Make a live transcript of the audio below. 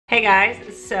Hey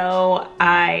guys, so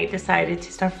I decided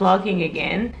to start vlogging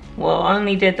again. Well, I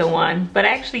only did the one, but I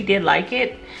actually did like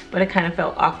it, but it kind of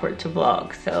felt awkward to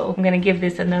vlog. So I'm gonna give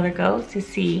this another go to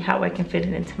see how I can fit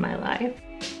it into my life.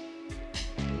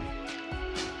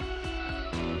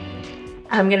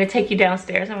 I'm gonna take you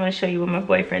downstairs. I'm gonna show you what my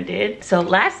boyfriend did. So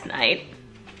last night,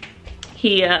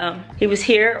 he was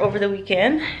here over the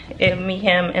weekend, me,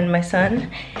 him, and my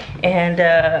son, and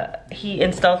he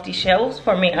installed these shelves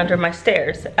for me under my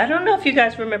stairs. I don't know if you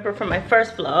guys remember from my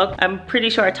first vlog. I'm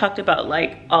pretty sure I talked about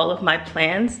like all of my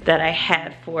plans that I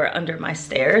had for under my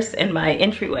stairs and my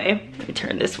entryway. Let me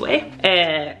turn this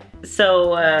way.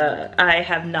 So I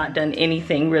have not done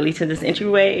anything really to this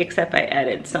entryway except I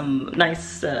added some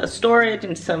nice storage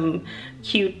and some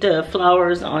cute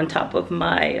flowers on top of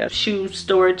my shoe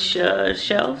storage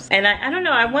shelves. And I don't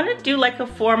know, I want to do like a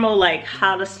formal like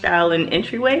how to style an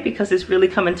entryway because it's really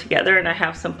coming together and I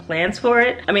have some plans for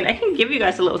it. I mean, I can give you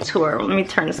guys a little tour. Let me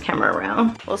turn this camera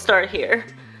around. We'll start here.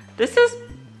 This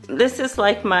is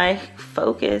like my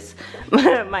focus,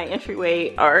 my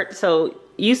entryway art. So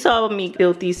you saw me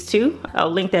build these two.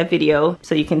 I'll link that video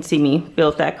so you can see me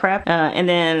build that crap. And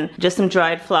then just some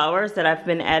dried flowers that I've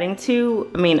been adding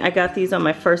to. I mean, I got these on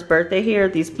my first birthday here,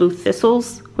 these blue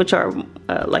thistles, which are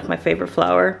like my favorite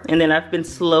flower. And then I've been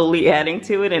slowly adding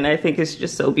to it and I think it's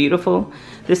just so beautiful.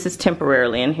 This is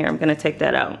temporarily in here. I'm gonna take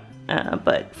that out.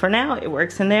 But for now, it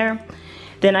works in there.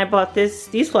 Then I bought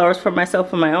these flowers for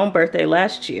myself for my own birthday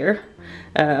last year.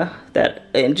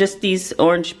 And just these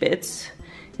orange bits.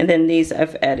 And then these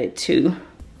I've added to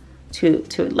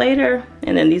it later.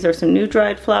 And then these are some new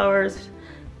dried flowers.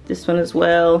 This one as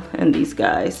well, and these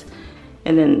guys.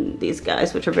 And then these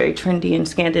guys, which are very trendy in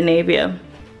Scandinavia.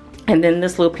 And then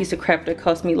this little piece of crap that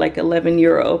cost me like 11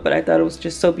 euro, but I thought it was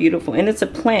just so beautiful. And it's a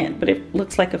plant, but it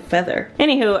looks like a feather.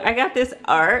 Anywho, I got this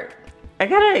art. I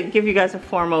gotta give you guys a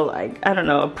formal, like, I don't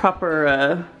know, a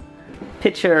proper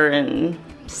picture and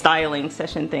styling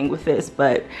session thing with this,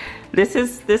 but this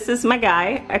is my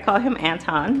guy. I call him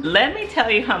Anton. Let me tell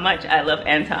you how much I love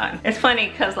Anton. It's funny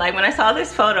because like when I saw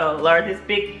this photo or this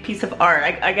big piece of art,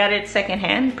 I got it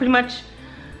secondhand pretty much.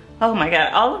 Oh my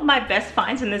God, all of my best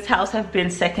finds in this house have been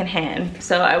secondhand.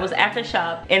 So I was at the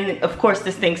shop and of course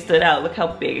this thing stood out. Look how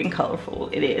big and colorful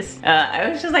it is. I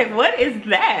was just like, what is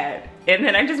that? And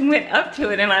then I just went up to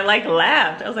it and I like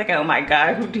laughed. I was like, oh my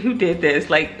God, who did this?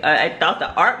 Like I thought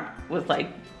the art was like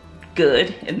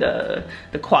good and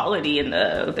the quality and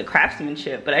the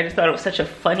craftsmanship, but I just thought it was such a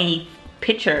funny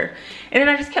picture. And then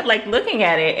I just kept like looking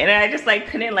at it and I just like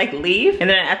couldn't like leave. And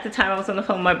then at the time I was on the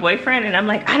phone with my boyfriend and I'm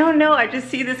like, I don't know, I just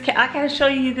see this, I gotta show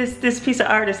you this piece of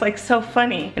art, it's like so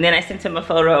funny. And then I sent him a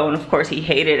photo and of course he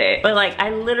hated it. But like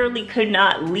I literally could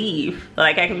not leave.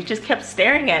 Like I just kept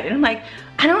staring at it and I'm like,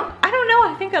 I don't know,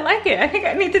 I think I like it. I think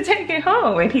I need to take it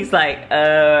home. And he's like,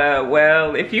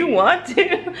 well, if you want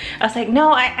to. I was like,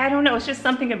 no, I don't know, it's just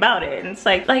something about it. And it's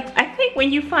like I think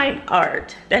when you find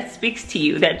art that speaks to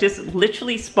you, that just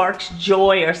literally sparks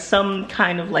joy or some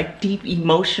kind of like deep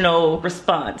emotional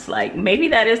response, like maybe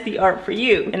that is the art for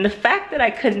you. And the fact that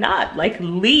I could not like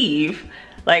leave,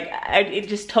 like it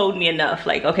just told me enough,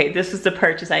 like, okay, this was the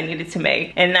purchase I needed to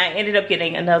make. And I ended up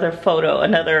getting another photo,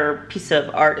 another piece of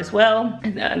art as well.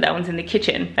 And that one's in the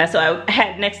kitchen. And so I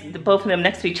had both of them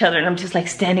next to each other and I'm just like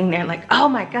standing there like, oh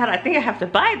my God, I think I have to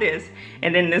buy this.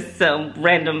 And then this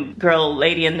random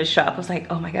lady in the shop was like,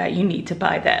 oh my God, you need to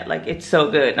buy that. Like, it's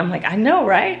so good. And I'm like, I know,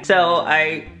 right? So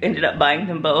I ended up buying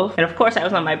them both. And of course I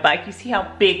was on my bike. You see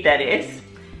how big that is?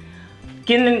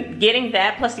 Getting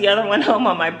that plus the other one home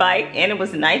on my bike and it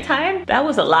was nighttime, that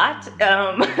was a lot,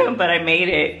 but I made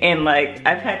it. And like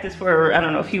I've had this for I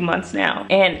don't know, a few months now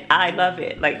and I love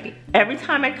it. Like every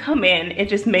time I come in, it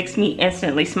just makes me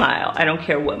instantly smile. I don't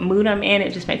care what mood I'm in,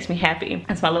 it just makes me happy.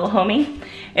 That's my little homie.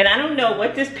 And I don't know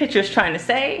what this picture is trying to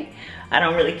say. I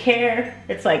don't really care.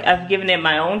 It's like I've given it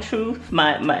my own truth,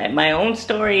 my own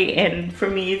story, and for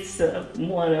me it's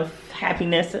one of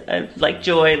happiness, like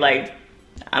joy, like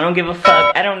I don't give a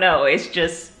fuck. I don't know. It's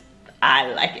just,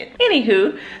 I like it.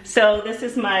 Anywho, so this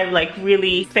is my like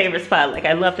really favorite spot. Like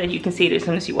I love that you can see it as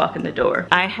soon as you walk in the door.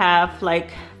 I have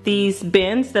like these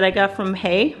bins that I got from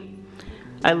Hay.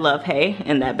 I love Hay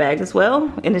in that bag as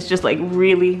well. And it's just like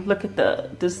really, look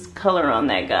at this color on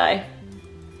that guy.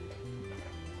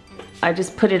 I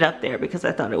just put it up there because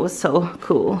I thought it was so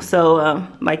cool. So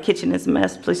my kitchen is a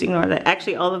mess, please ignore that.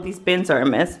 Actually, all of these bins are a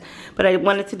mess, but I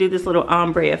wanted to do this little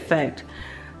ombre effect.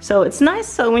 So it's nice,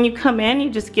 so when you come in, you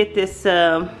just get this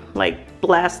like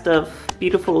blast of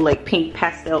beautiful like pink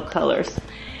pastel colors.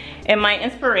 And my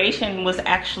inspiration was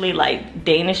actually like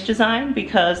Danish design,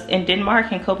 because in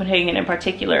Denmark and Copenhagen in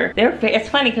particular, it's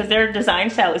funny because their design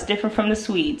style is different from the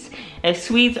Swedes. And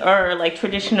Swedes are like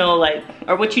traditional, like,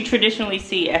 or what you traditionally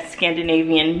see as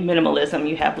Scandinavian minimalism.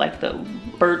 You have like the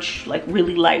birch, like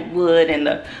really light wood, and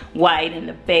the white and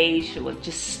the beige was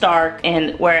just stark.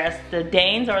 And whereas the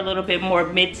Danes are a little bit more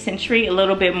mid-century, a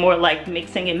little bit more like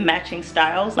mixing and matching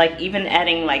styles, like even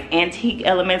adding like antique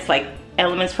elements, like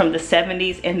elements from the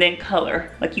 70s, and then color.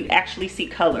 Like you actually see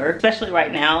color, especially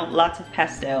right now, lots of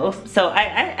pastels. So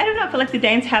I don't know, I feel like the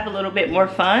Danes have a little bit more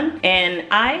fun, and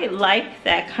I like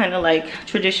that kind of like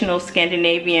traditional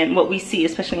Scandinavian, what we see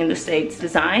especially in the States,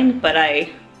 design, but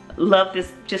I love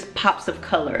this just pops of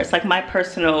color. It's like my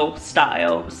personal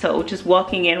style. So just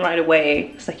walking in right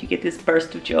away, it's like you get this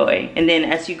burst of joy, and then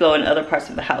as you go in other parts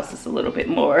of the house, it's a little bit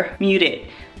more muted,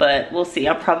 but we'll see.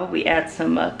 I'll probably add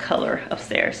some color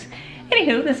upstairs.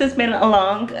 Anywho, this has been a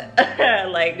long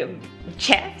like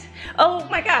chat. Oh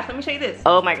my gosh, let me show you this.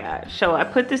 Oh my gosh, so I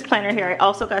put this planner here. I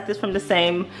also got this from the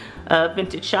same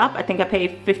vintage shop. I think I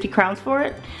paid 50 crowns for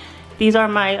it. These are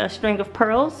my string of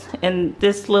pearls, and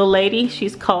this little lady,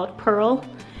 she's called Pearl.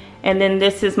 And then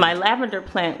this is my lavender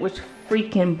plant, which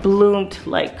freaking bloomed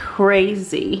like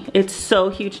crazy. It's so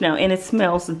huge now, and it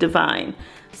smells divine.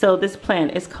 So this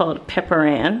plant is called Pepper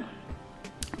Ann.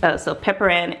 So Pepper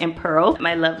Ann and Pearl,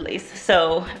 my lovelies.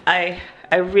 So I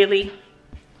really,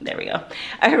 there we go.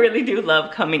 I really do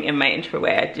love coming in my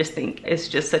entryway. I just think it's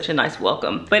just such a nice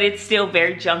welcome. But it's still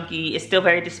very junky. It's still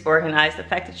very disorganized. The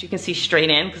fact that you can see straight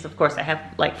in, because of course I have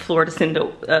like floor to ceiling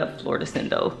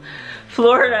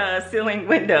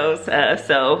windows.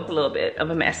 So a little bit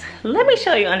of a mess. Let me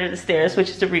show you under the stairs, which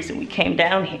is the reason we came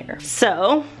down here.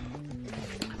 So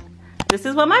this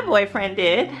is what my boyfriend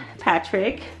did,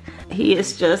 Patrick. He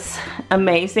is just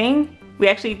amazing. We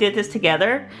actually did this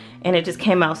together, and it just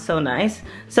came out so nice.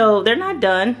 So they're not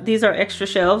done. These are extra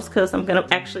shelves, because I'm gonna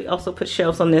actually also put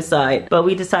shelves on this side. But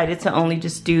we decided to only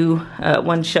just do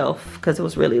one shelf because it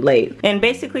was really late. And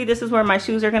basically this is where my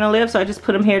shoes are gonna live. So I just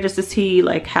put them here just to see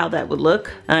like how that would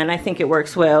look. And I think it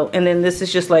works well. And then this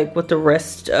is just like what the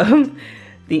rest of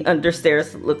the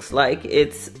understairs looks like.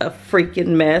 It's a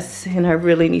freaking mess, and I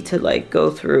really need to like go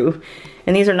through.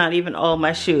 And these are not even all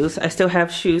my shoes. I still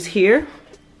have shoes here.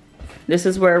 This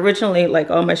is where originally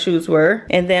like all my shoes were.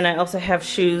 And then I also have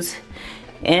shoes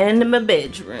in my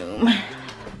bedroom.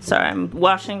 Sorry, I'm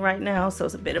washing right now, so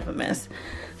it's a bit of a mess.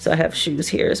 So I have shoes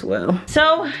here as well.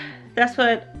 So that's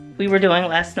what we were doing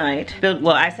last night. Well,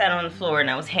 I sat on the floor and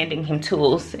I was handing him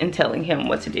tools and telling him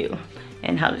what to do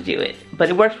and how to do it. But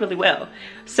it worked really well.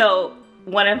 So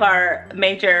one of our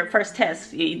major first tests,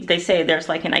 they say there's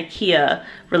like an IKEA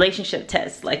relationship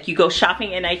test. Like you go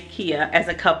shopping in IKEA as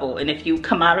a couple, and if you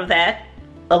come out of that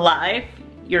alive,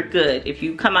 you're good. If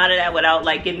you come out of that without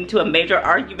like getting into a major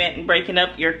argument and breaking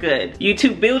up, you're good. You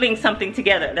two building something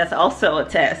together, that's also a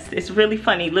test. It's really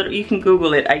funny. Literally, you can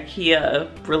Google it, IKEA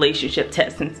relationship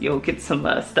test, and you'll get some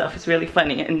stuff. It's really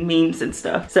funny, and memes and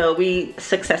stuff. So we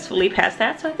successfully passed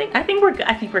that. So I think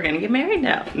we're gonna get married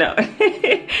now. No,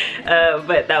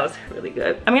 but that was really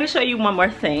good. I'm gonna show you one more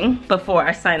thing before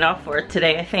I sign off for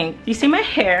today. I think you see my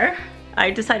hair. I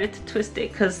decided to twist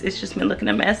it because it's just been looking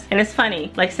a mess. And it's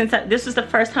funny, like this is the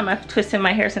first time I've twisted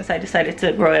my hair since I decided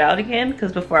to grow it out again,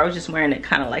 because before I was just wearing it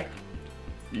kind of like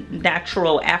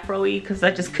natural afro-y because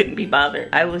I just couldn't be bothered.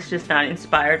 I was just not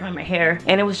inspired by my hair,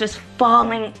 and it was just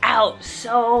falling out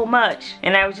so much,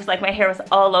 and I was just like, my hair was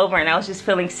all over, and I was just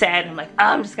feeling sad. I'm like, oh,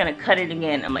 I'm just gonna cut it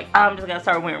again. I'm like, oh, I'm just gonna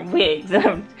start wearing wigs. I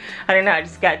don't know, I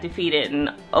just got defeated.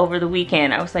 And over the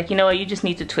weekend I was like, you know what, you just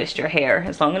need to twist your hair.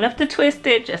 It's long enough to twist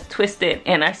it, just twist it.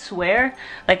 And I swear,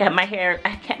 like my hair,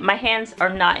 my hands are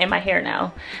not in my hair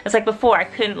now. It's like before I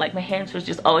couldn't, like my hands was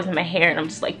just always in my hair, and I'm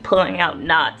just like pulling out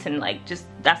knots, and like just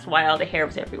that's why all the hair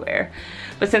was everywhere.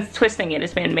 But since twisting it,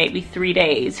 it's been maybe 3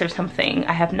 days or something,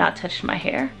 I have not touched my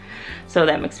hair. So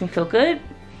that makes me feel good.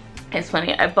 It's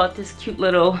funny, I bought this cute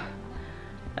little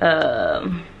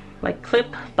like clip,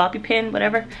 bobby pin,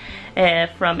 whatever,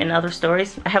 from In Other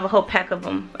Stories. I have a whole pack of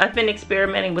them. I've been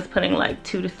experimenting with putting like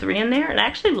 2 to 3 in there, and I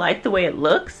actually like the way it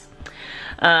looks.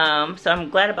 So I'm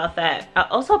glad about that. I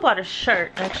also bought a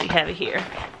shirt. I actually have it here.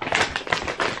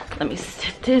 Let me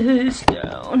set this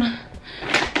down.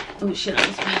 Oh shit, I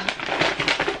was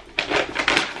bad.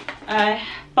 I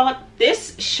bought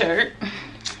this shirt.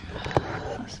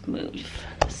 Let's move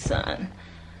the sun.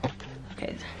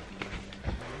 Okay.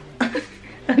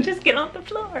 Just get off the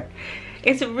floor.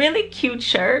 It's a really cute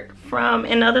shirt from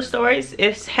In Other Stories.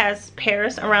 It has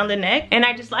pears around the neck, and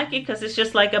I just like it because it's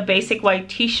just like a basic white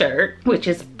t-shirt, which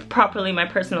is properly my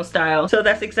personal style. So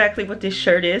that's exactly what this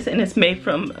shirt is, and it's made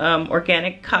from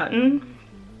organic cotton.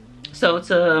 So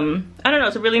it's I don't know,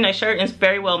 it's a really nice shirt and it's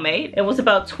very well made. It was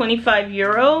about 25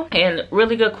 euro and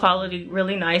really good quality,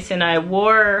 really nice. And I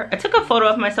took a photo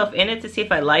of myself in it to see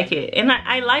if I like it. And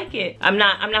I like it. I'm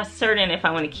not certain if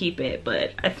I want to keep it,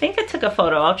 but I think I took a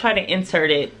photo. I'll try to insert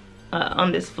it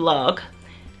on this vlog.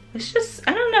 It's just,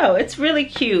 I don't know, it's really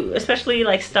cute, especially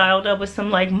like styled up with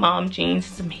some like mom jeans,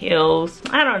 some heels.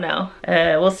 I don't know,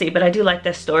 we'll see, but I do like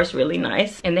that store. It's really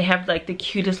nice, and they have like the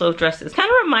cutest little dresses. Kind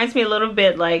of reminds me a little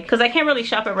bit like, because I can't really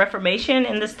shop at Reformation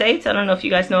in the States. I don't know if you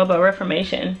guys know about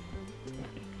Reformation.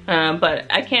 But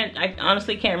I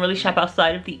honestly can't really shop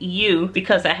outside of the EU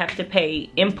because I have to pay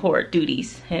import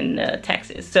duties and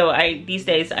taxes. So these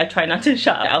days I try not to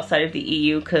shop outside of the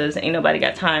EU because ain't nobody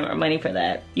got time or money for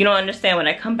that. You don't understand, when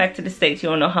I come back to the States, you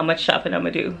don't know how much shopping I'm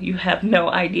gonna do. You have no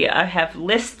idea. I have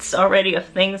lists already of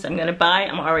things I'm gonna buy.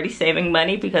 I'm already saving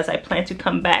money because I plan to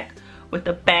come back with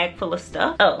a bag full of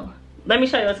stuff. Oh, let me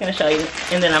show you what I was gonna show you,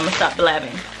 and then I'm gonna stop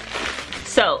blabbing.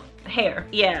 So, hair.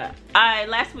 Yeah,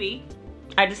 last week,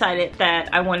 I decided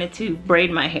that I wanted to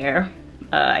braid my hair.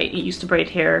 I used to braid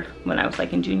hair when I was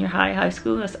like in junior high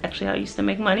school. That's actually how I used to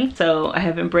make money. So I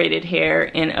haven't braided hair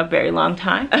in a very long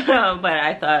time. But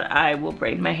I thought I will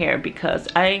braid my hair because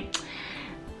I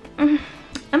mean,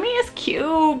 it's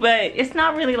cute, but it's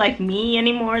not really like me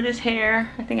anymore, this hair.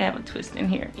 I think I have a twist in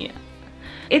here, yeah.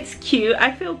 It's cute,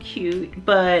 I feel cute,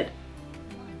 but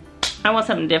I want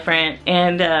something different,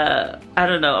 and I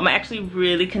don't know, I'm actually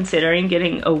really considering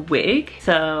getting a wig.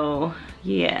 So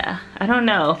yeah, I don't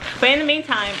know. But in the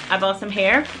meantime, I bought some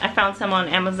hair. I found some on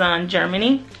Amazon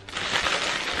Germany.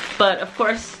 But of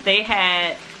course they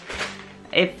had,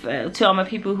 to all my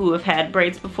people who have had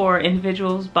braids before,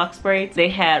 individuals, box braids, they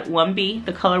had 1B,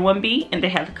 the color 1B, and they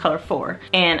had the color 4.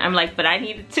 And I'm like, but I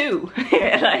needed 2.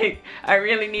 Like, I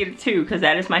really needed 2 because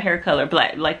that is my hair color,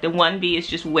 black. Like the 1B is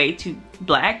just way too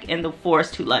black and the 4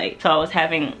 is too light. So I was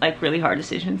having like really hard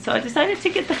decisions. So I decided to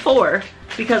get the 4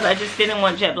 because I just didn't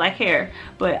want jet black hair.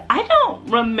 But I don't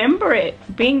remember it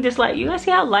being this light. You guys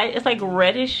see how light? It's like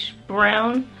reddish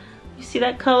brown. You see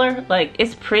that color? Like,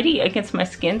 it's pretty against my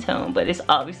skin tone, but it's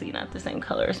obviously not the same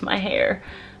color as my hair.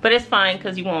 But it's fine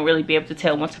because you won't really be able to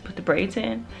tell once I put the braids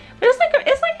in. But it's like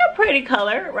a pretty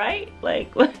color, right?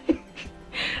 Like,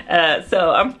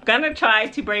 so I'm gonna try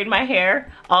to braid my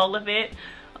hair, all of it,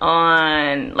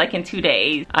 on like in 2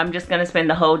 days. I'm just gonna spend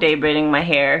the whole day braiding my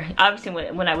hair. Obviously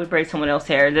when I would braid someone else's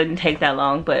hair, it didn't take that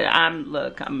long, but I'm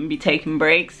gonna be taking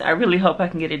breaks. I really hope I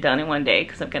can get it done in 1 day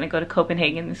because I'm gonna go to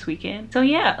Copenhagen this weekend. So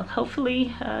yeah,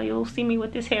 hopefully you'll see me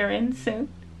with this hair in soon.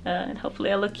 And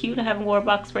hopefully I look cute. I haven't worn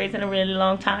box braids in a really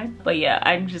long time. But yeah,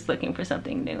 I'm just looking for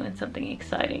something new and something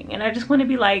exciting. And I just want to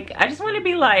be like, I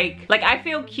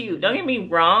feel cute. Don't get me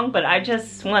wrong, but I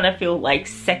just want to feel like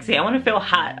sexy. I want to feel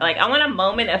hot. Like, I want a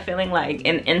moment of feeling like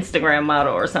an Instagram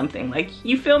model or something. Like,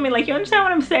 you feel me? Like, you understand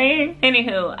what I'm saying?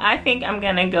 Anywho, I think I'm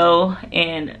gonna go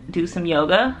and do some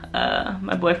yoga.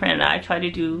 My boyfriend and I try to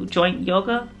do joint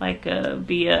yoga, like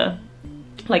via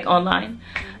like online,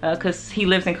 because he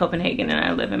lives in Copenhagen and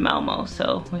I live in Malmo,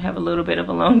 so we have a little bit of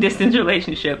a long distance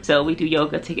relationship, so we do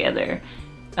yoga together.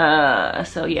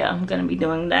 So yeah, I'm gonna be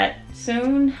doing that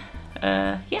soon.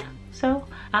 Yeah, so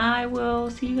I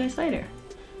will see you guys later.